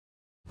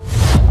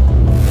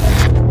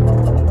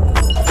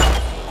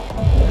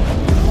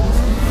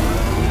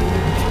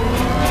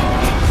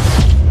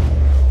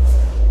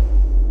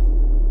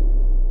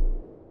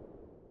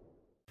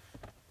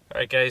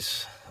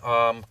guys,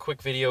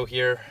 quick video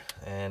here,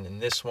 and in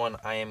this one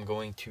I am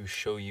going to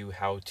show you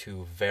how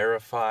to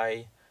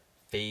verify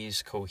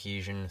phase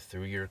cohesion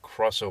through your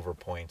crossover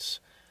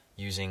points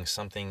using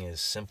something as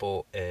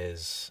simple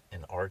as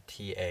an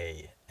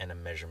RTA and a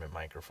measurement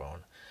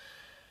microphone.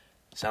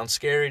 Sounds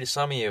scary to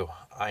some of you,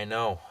 I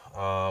know,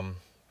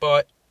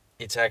 but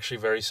it's actually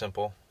very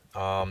simple.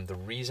 The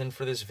reason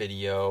for this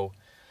video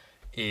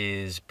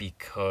is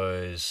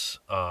because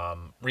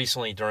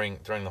recently during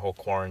the whole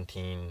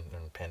quarantine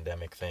and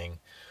pandemic thing,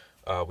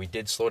 we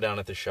did slow down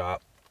at the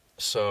shop.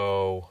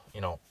 So,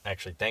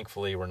 actually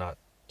thankfully we're not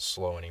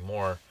slow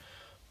anymore,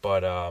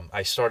 but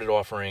I started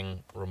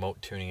offering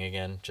remote tuning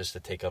again just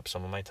to take up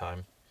some of my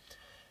time.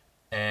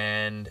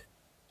 And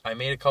I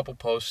made a couple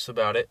posts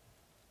about it,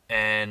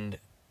 and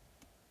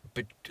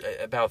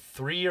about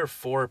 3 or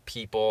 4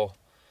 people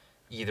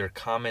either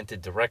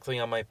commented directly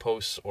on my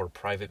posts or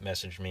private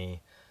messaged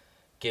me,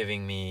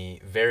 giving me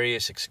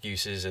various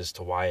excuses as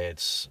to why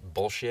it's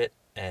bullshit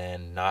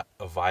and not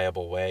a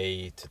viable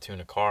way to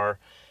tune a car.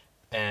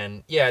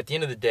 And yeah, at the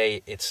end of the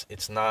day,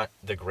 it's not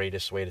the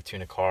greatest way to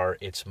tune a car.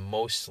 It's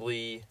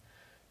mostly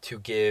to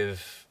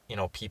give,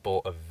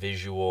 people a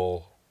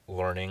visual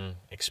learning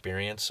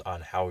experience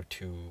on how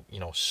to,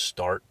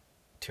 start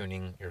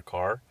tuning your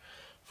car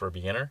for a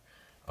beginner.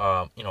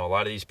 A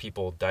lot of these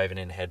people diving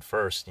in head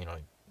first,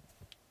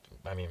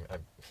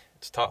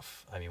 it's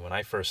tough. When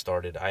I first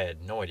started, I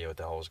had no idea what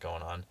the hell was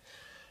going on.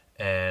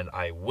 And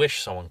I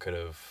wish someone could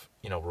have,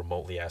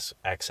 remotely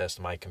accessed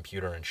my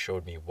computer and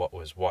showed me what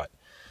was what.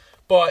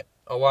 But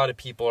a lot of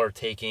people are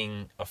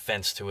taking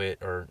offense to it,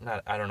 or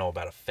not, I don't know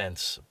about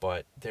offense,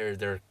 but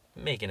they're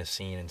making a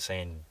scene and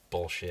saying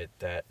bullshit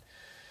that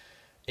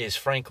is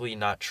frankly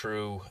not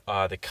true.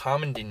 The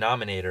common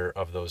denominator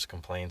of those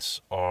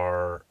complaints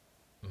are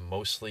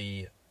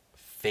mostly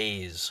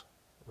phase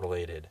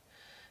related.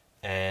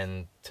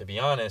 And to be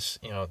honest,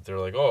 they're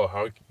like, oh,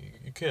 how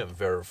you can't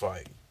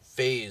verify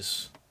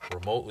phase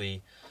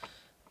remotely.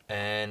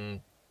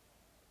 And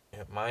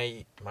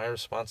my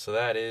response to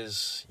that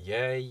is,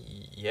 yeah,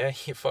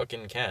 you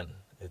fucking can.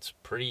 It's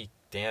pretty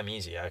damn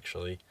easy,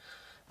 actually.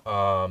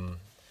 So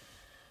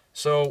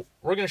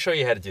we're going to show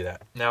you how to do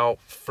that. Now,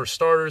 for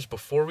starters,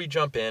 before we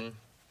jump in,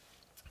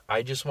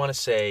 I just want to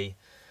say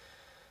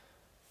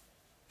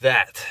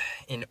that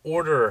in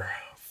order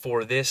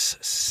for this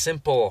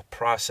simple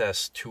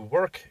process to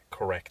work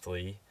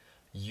correctly,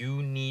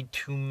 you need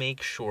to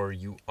make sure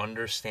you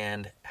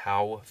understand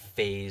how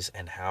phase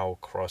and how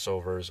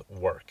crossovers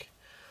work.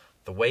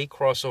 The way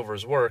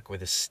crossovers work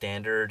with a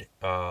standard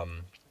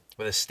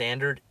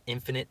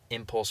infinite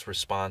impulse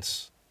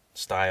response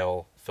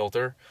style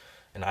filter,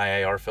 an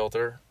IIR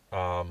filter,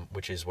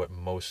 which is what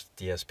most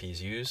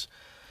DSPs use.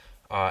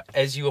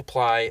 As you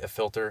apply a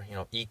filter,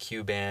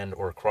 EQ band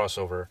or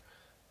crossover,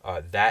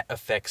 that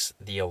affects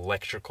the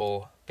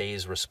electrical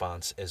phase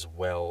response as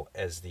well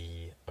as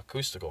the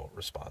acoustical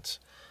response.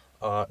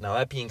 Now,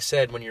 that being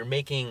said, when you're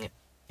making,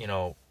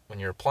 when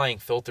you're applying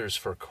filters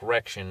for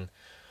correction,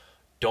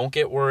 don't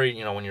get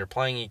worried, when you're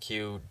applying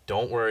EQ,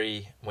 don't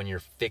worry when you're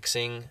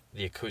fixing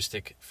the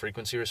acoustic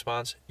frequency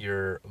response,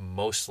 you're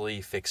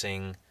mostly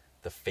fixing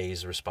the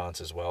phase response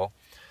as well.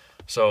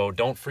 So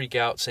don't freak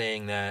out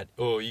saying that,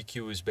 oh,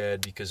 EQ is bad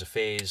because of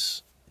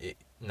phase.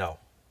 No.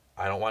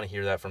 I don't want to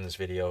hear that from this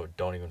video.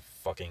 Don't even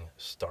fucking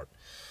start.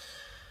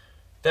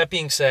 That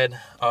being said,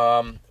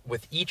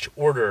 with each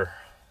order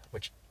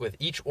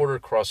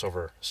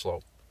crossover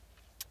slope,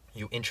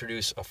 you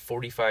introduce a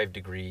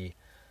 45-degree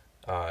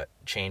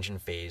change in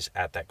phase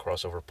at that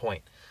crossover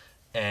point.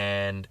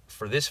 And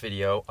for this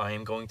video, I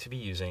am going to be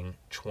using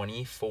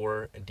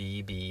 24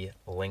 dB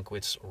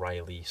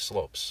Linkwitz-Riley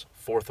slopes,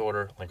 4th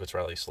order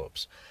Linkwitz-Riley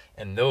slopes.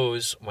 And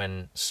those,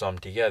 when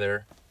summed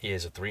together,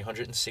 is a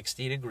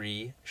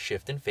 360-degree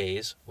shift in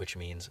phase, which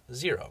means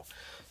 0.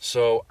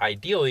 So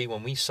ideally,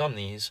 when we sum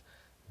these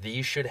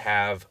should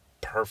have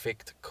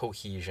perfect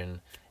cohesion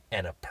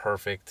and a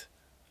perfect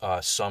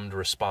summed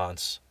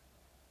response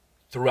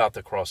throughout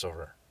the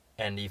crossover,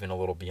 and even a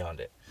little beyond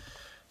it.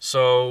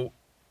 So,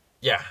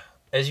 yeah.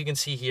 As you can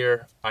see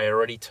here, I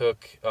already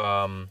took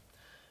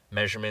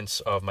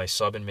measurements of my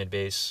sub and mid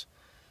bass.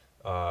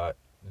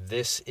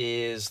 This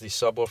is the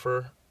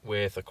subwoofer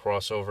with a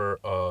crossover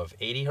of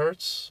 80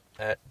 hertz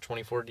at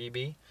 24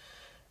 dB.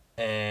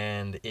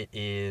 And it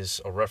is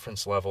a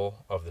reference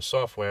level of the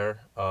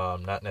software,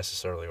 not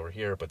necessarily over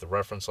here, but the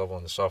reference level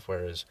in the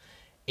software is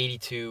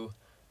 82.5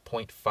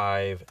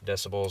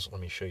 decibels. Let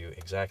me show you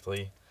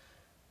exactly.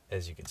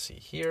 As you can see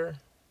here,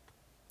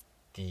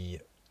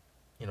 the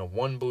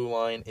one blue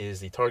line is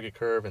the target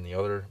curve, and the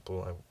other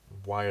blue line,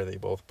 why are they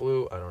both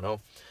blue? I don't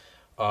know.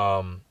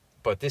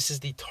 But this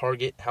is the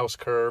target house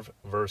curve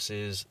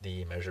versus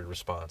the measured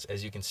response.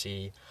 As you can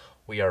see,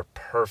 we are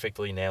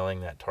perfectly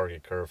nailing that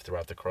target curve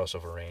throughout the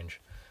crossover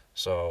range.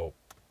 So,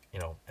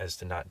 as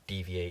to not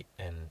deviate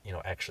and,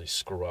 actually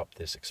screw up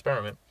this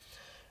experiment.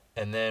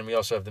 And then we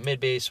also have the mid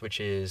bass, which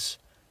is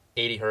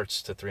 80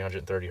 hertz to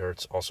 330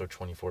 hertz, also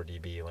 24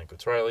 dB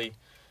Linkwitz-Riley.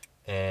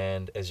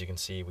 And as you can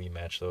see, we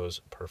match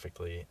those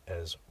perfectly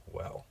as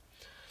well.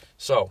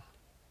 So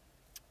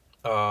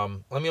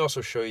let me also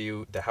show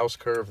you the house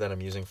curve that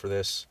I'm using for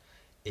this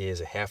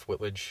is a half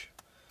Whitledge,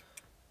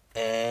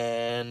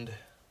 and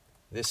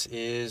this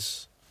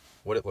is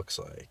what it looks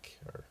like.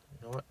 Or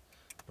you know what?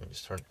 Let me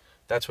just turn.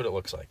 That's what it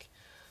looks like.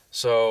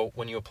 So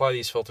when you apply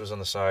these filters on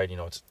the side,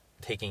 it's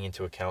taking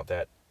into account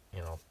that,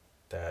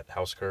 that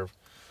house curve.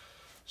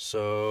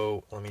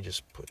 So let me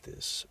just put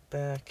this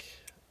back.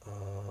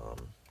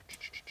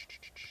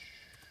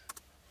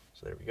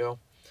 So there we go.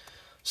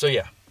 So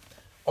yeah.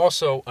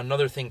 Also,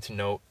 another thing to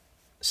note,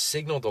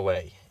 signal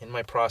delay in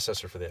my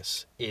processor for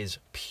this is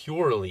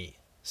purely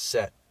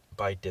set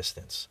by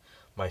distance.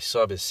 My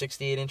sub is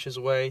 68 inches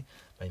away.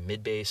 My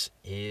mid bass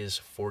is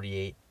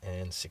 48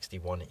 and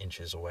 61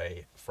 inches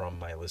away from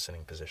my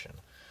listening position.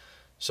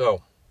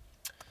 So,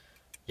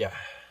 yeah,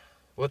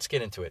 let's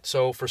get into it.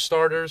 So for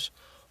starters,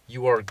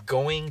 you are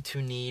going to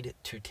need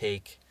to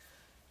take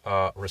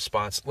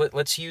response.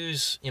 Let's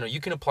use, you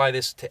can apply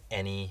this to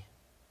any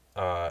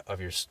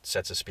of your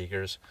sets of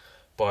speakers,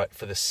 but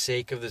for the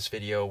sake of this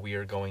video, we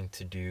are going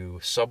to do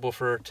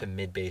subwoofer to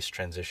mid bass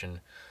transition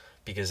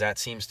because that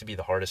seems to be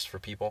the hardest for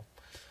people.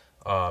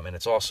 And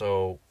it's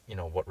also,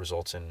 what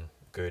results in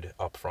good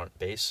upfront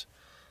bass.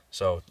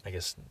 So I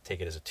guess take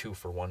it as a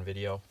 2-for-1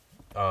 video.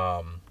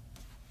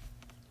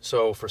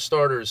 So for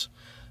starters,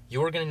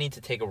 you're going to need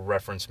to take a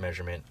reference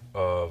measurement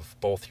of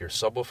both your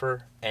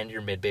subwoofer and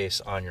your mid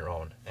bass on your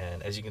own.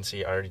 And as you can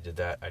see, I already did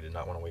that. I did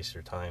not want to waste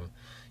your time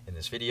in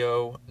this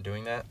video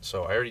doing that.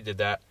 So I already did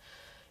that.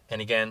 And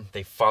again,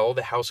 they follow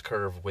the house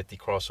curve with the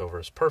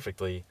crossovers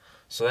perfectly.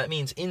 So that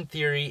means in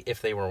theory,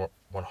 if they were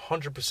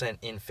 100%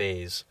 in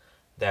phase,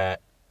 that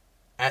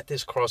at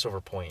this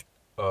crossover point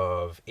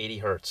of 80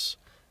 hertz,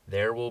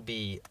 there will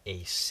be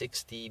a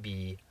 6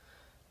 dB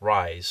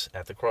rise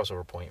at the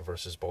crossover point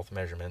versus both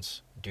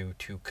measurements due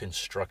to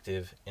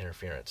constructive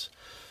interference.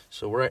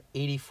 So we're at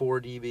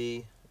 84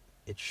 dB.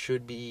 It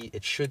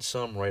should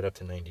sum right up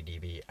to 90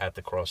 dB at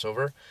the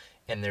crossover,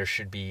 and there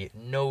should be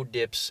no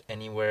dips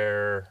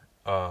anywhere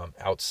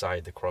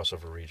outside the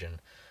crossover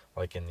region,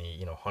 like in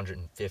the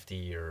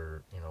 150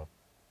 or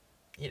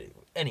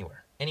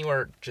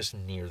anywhere just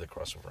near the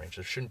crossover range.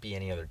 There shouldn't be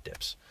any other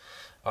dips,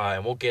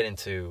 and we'll get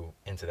into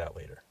that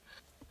later.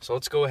 So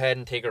let's go ahead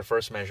and take our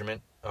first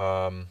measurement.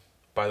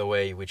 By the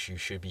way, which you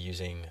should be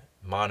using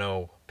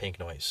mono pink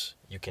noise.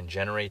 You can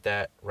generate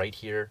that right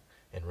here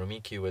in Room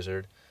EQ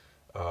Wizard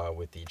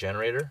with the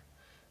generator,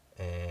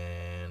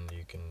 and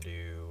you can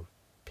do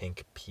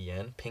pink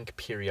PN. Pink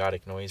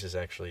periodic noise is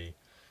actually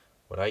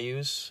what I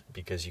use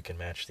because you can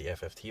match the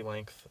FFT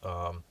length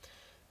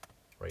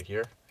right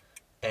here,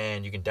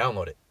 and you can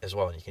download it as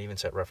well, and you can even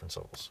set reference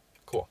levels.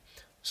 Cool.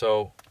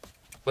 So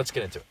let's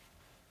get into it.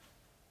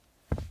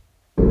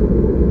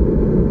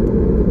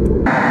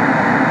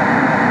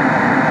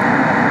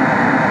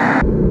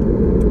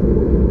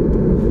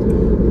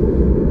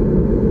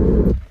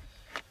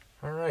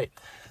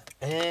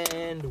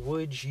 And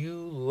would you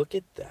look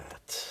at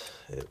that?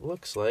 It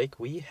looks like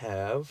we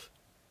have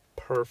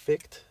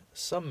perfect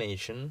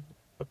summation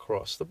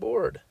across the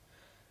board.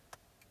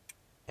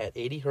 At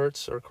 80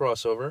 hertz or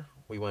crossover,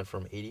 we went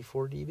from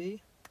 84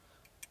 dB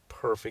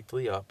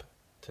perfectly up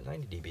to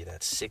 90 dB.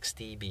 That's 6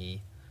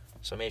 dB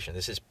summation.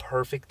 This is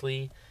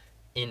perfectly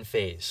in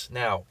phase.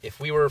 Now, if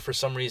we were, for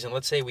some reason,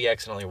 let's say we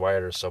accidentally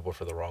wired our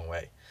subwoofer the wrong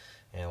way,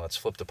 and let's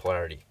flip the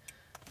polarity.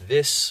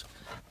 This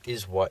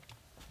is what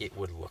it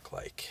would look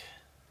like.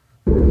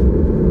 All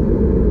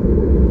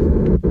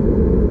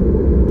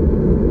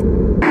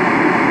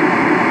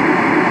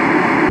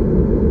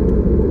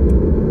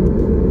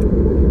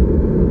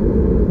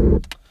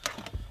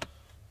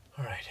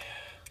right.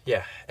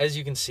 Yeah, as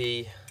you can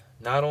see,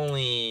 not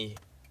only,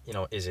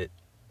 is it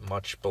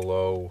much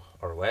below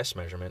our last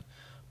measurement,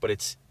 but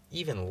it's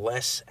even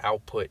less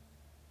output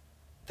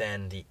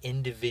than the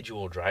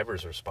individual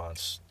driver's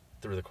response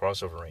through the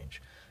crossover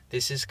range.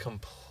 This is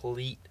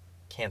complete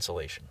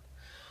cancellation.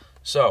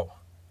 So,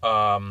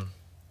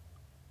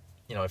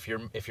 if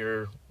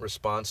your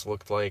response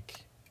looked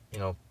like,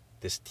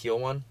 this teal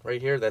one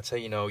right here, that's how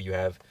you know you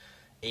have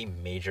a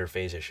major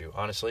phase issue.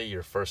 Honestly,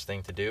 your first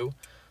thing to do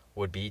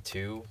would be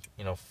to,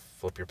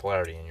 flip your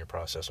polarity in your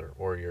processor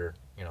or your,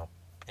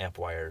 amp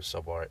wires,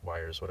 sub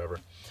wires, whatever.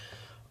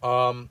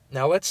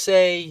 Now let's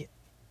say,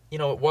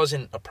 it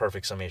wasn't a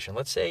perfect summation.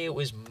 Let's say it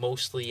was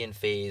mostly in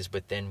phase,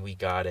 but then we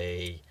got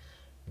a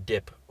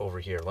dip over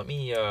here. Let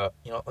me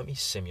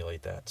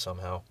simulate that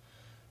somehow.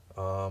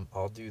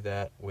 I'll do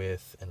that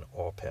with an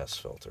all-pass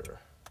filter.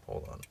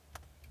 Hold on.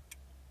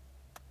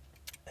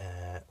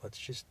 Let's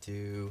just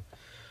do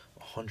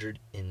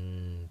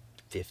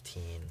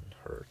 115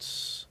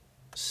 hertz.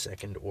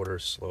 Second order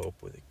slope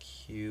with a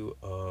Q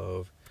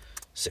of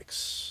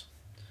 6.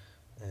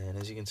 And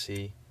as you can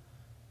see,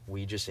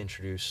 we just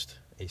introduced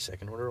a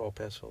second order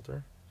all-pass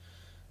filter.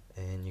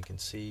 And you can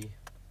see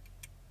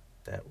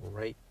that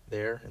right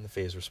there in the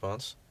phase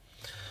response.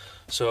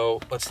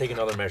 So let's take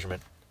another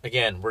measurement.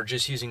 Again, we're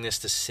just using this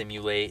to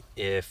simulate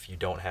if you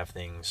don't have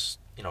things,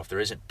 if there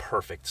isn't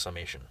perfect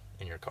summation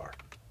in your car.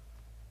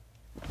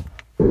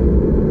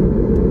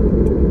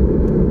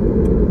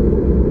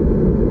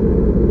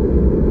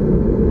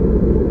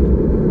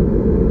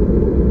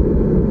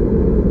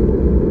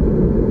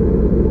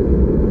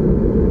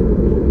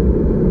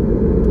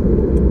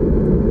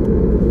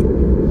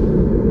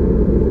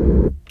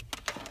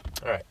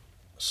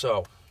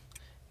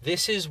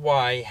 this is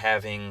why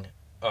having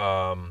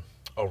a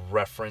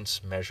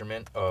reference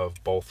measurement of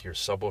both your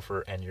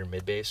subwoofer and your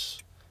mid bass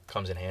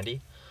comes in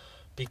handy,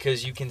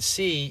 because you can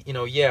see,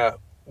 yeah,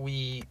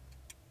 we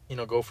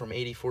go from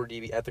 84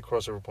 dB at the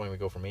crossover point. We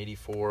go from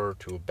 84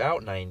 to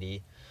about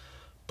 90,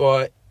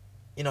 but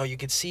you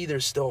can see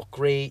there's still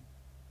great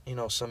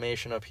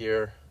summation up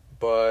here,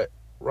 but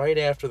right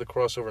after the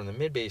crossover in the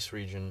mid bass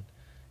region,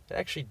 it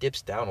actually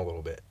dips down a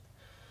little bit.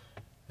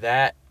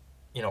 That,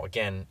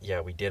 again, yeah,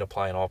 we did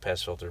apply an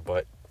all-pass filter,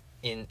 but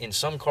in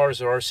some cars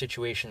there are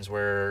situations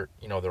where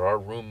there are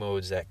room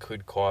modes that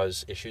could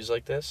cause issues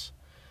like this,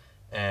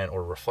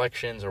 or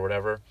reflections or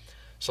whatever.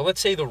 So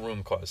let's say the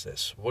room caused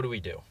this. What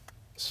do?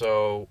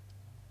 So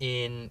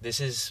this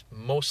is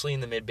mostly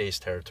in the mid bass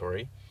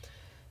territory,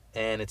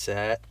 and it's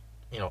at,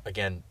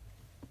 again,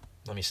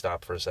 let me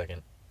stop for a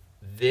second.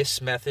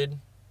 This method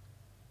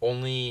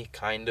only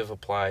kind of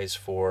applies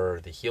for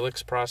the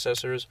Helix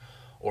processors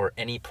or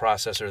any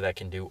processor that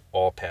can do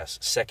all-pass,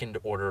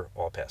 second-order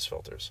all-pass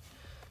filters.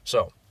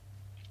 So,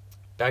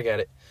 back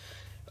at it.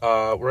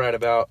 We're at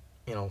about,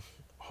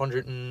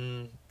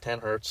 110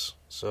 hertz.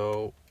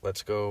 So,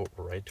 let's go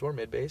right to our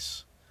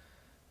mid-bass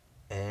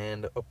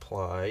and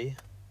apply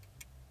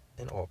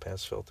an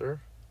all-pass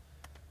filter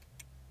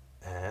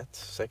at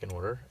second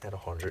order at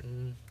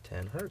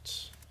 110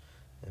 hertz.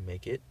 And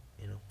make it,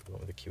 we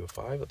went with a Q of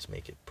 5. Let's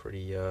make it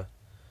pretty,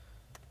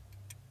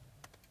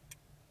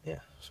 yeah,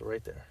 so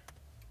right there.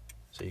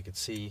 So you can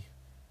see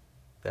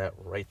that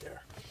right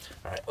there.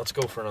 All right, let's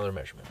go for another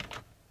measurement.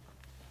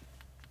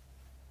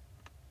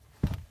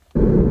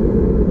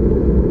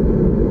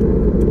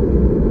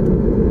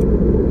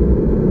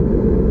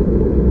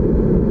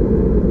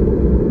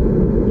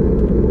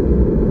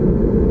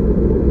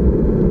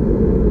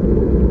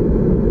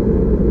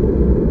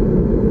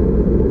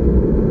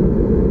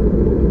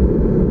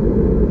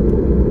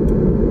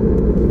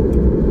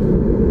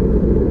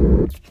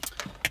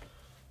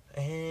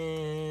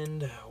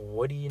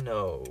 What do you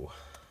know?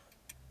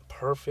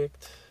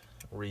 Perfect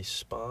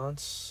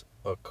response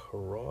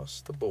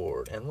across the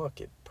board. And look,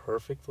 it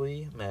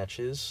perfectly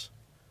matches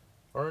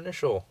our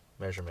initial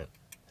measurement.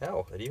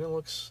 Hell, it even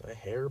looks a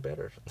hair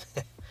better.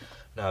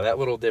 Now, that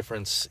little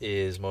difference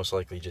is most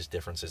likely just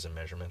differences in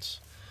measurements.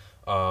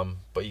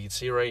 But you can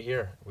see right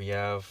here, we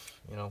have,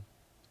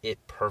 it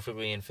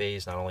perfectly in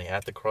phase, not only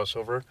at the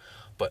crossover,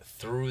 but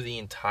through the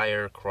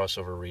entire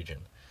crossover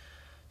region.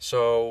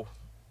 So,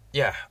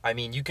 yeah, I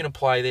mean, you can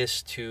apply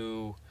this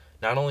to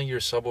not only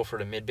your subwoofer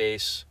to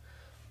mid-bass,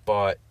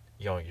 but,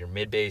 your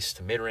mid-bass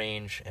to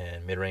mid-range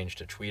and mid-range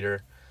to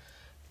tweeter.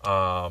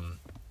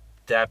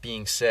 That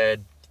being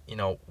said,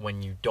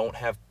 when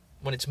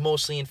it's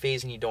mostly in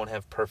phase and you don't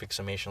have perfect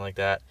summation like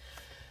that,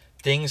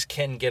 things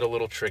can get a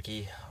little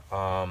tricky.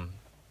 To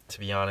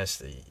be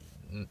honest,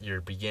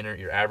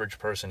 your average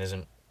person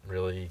isn't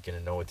really going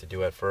to know what to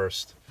do at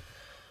first.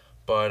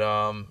 But,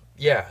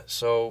 yeah,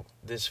 so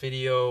this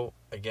video,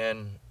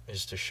 again,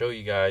 is to show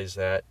you guys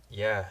that,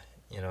 yeah,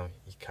 you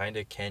kind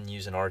of can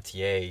use an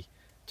RTA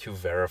to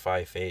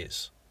verify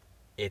phase.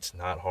 It's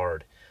not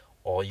hard.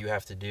 All you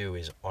have to do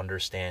is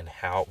understand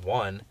how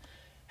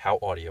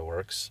audio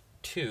works,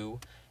 2,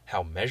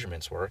 how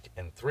measurements work,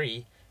 and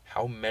 3,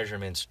 how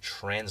measurements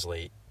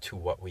translate to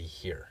what we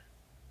hear.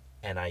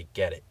 And I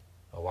get it.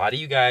 A lot of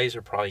you guys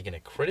are probably going to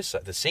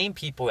criticize. The same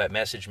people that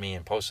message me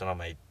and posted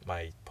on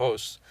my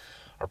posts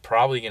are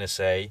probably going to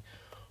say,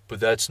 but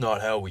that's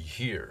not how we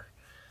hear.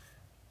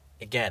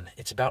 Again,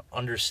 it's about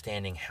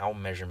understanding how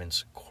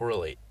measurements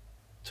correlate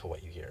to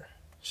what you hear.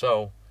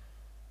 So,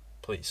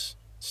 please,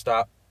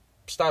 stop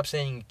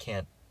saying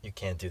you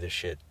can't do this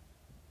shit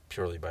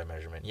purely by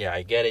measurement. Yeah,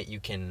 I get it. You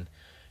can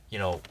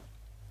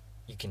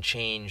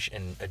change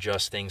and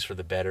adjust things for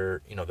the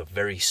better, the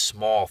very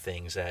small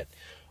things that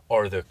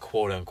are the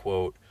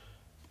quote-unquote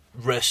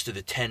rest of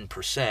the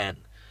 10%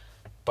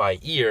 by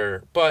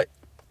ear. But,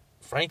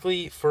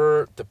 frankly,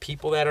 for the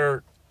people that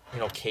are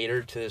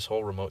catered to this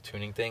whole remote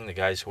tuning thing, the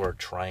guys who are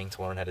trying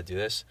to learn how to do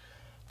this,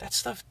 that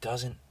stuff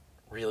doesn't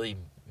really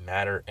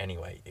matter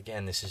anyway.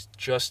 Again, this is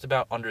just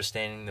about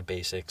understanding the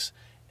basics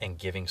and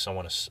giving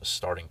someone a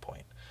starting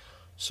point.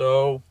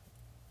 So,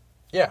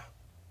 yeah,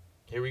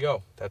 here we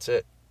go. That's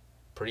it.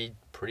 Pretty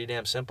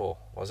damn simple,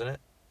 wasn't it?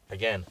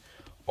 Again,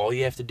 all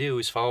you have to do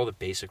is follow the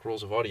basic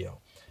rules of audio.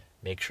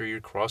 Make sure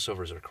your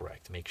crossovers are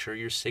correct. Make sure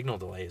your signal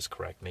delay is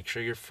correct. Make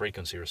sure your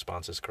frequency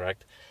response is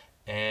correct.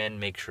 And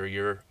make sure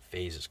your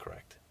phase is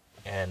correct.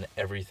 And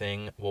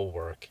everything will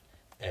work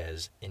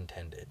as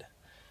intended.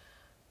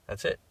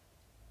 That's it.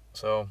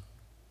 So,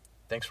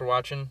 thanks for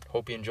watching.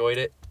 Hope you enjoyed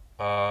it.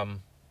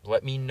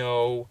 Let me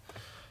know,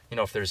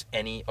 if there's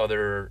any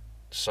other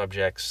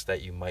subjects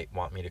that you might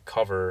want me to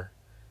cover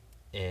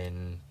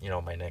in,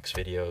 my next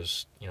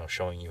videos,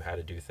 showing you how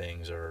to do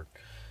things, or,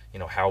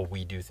 how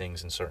we do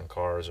things in certain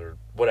cars, or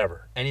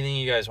whatever. Anything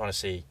you guys want to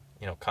see,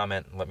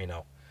 comment and let me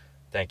know.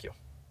 Thank you.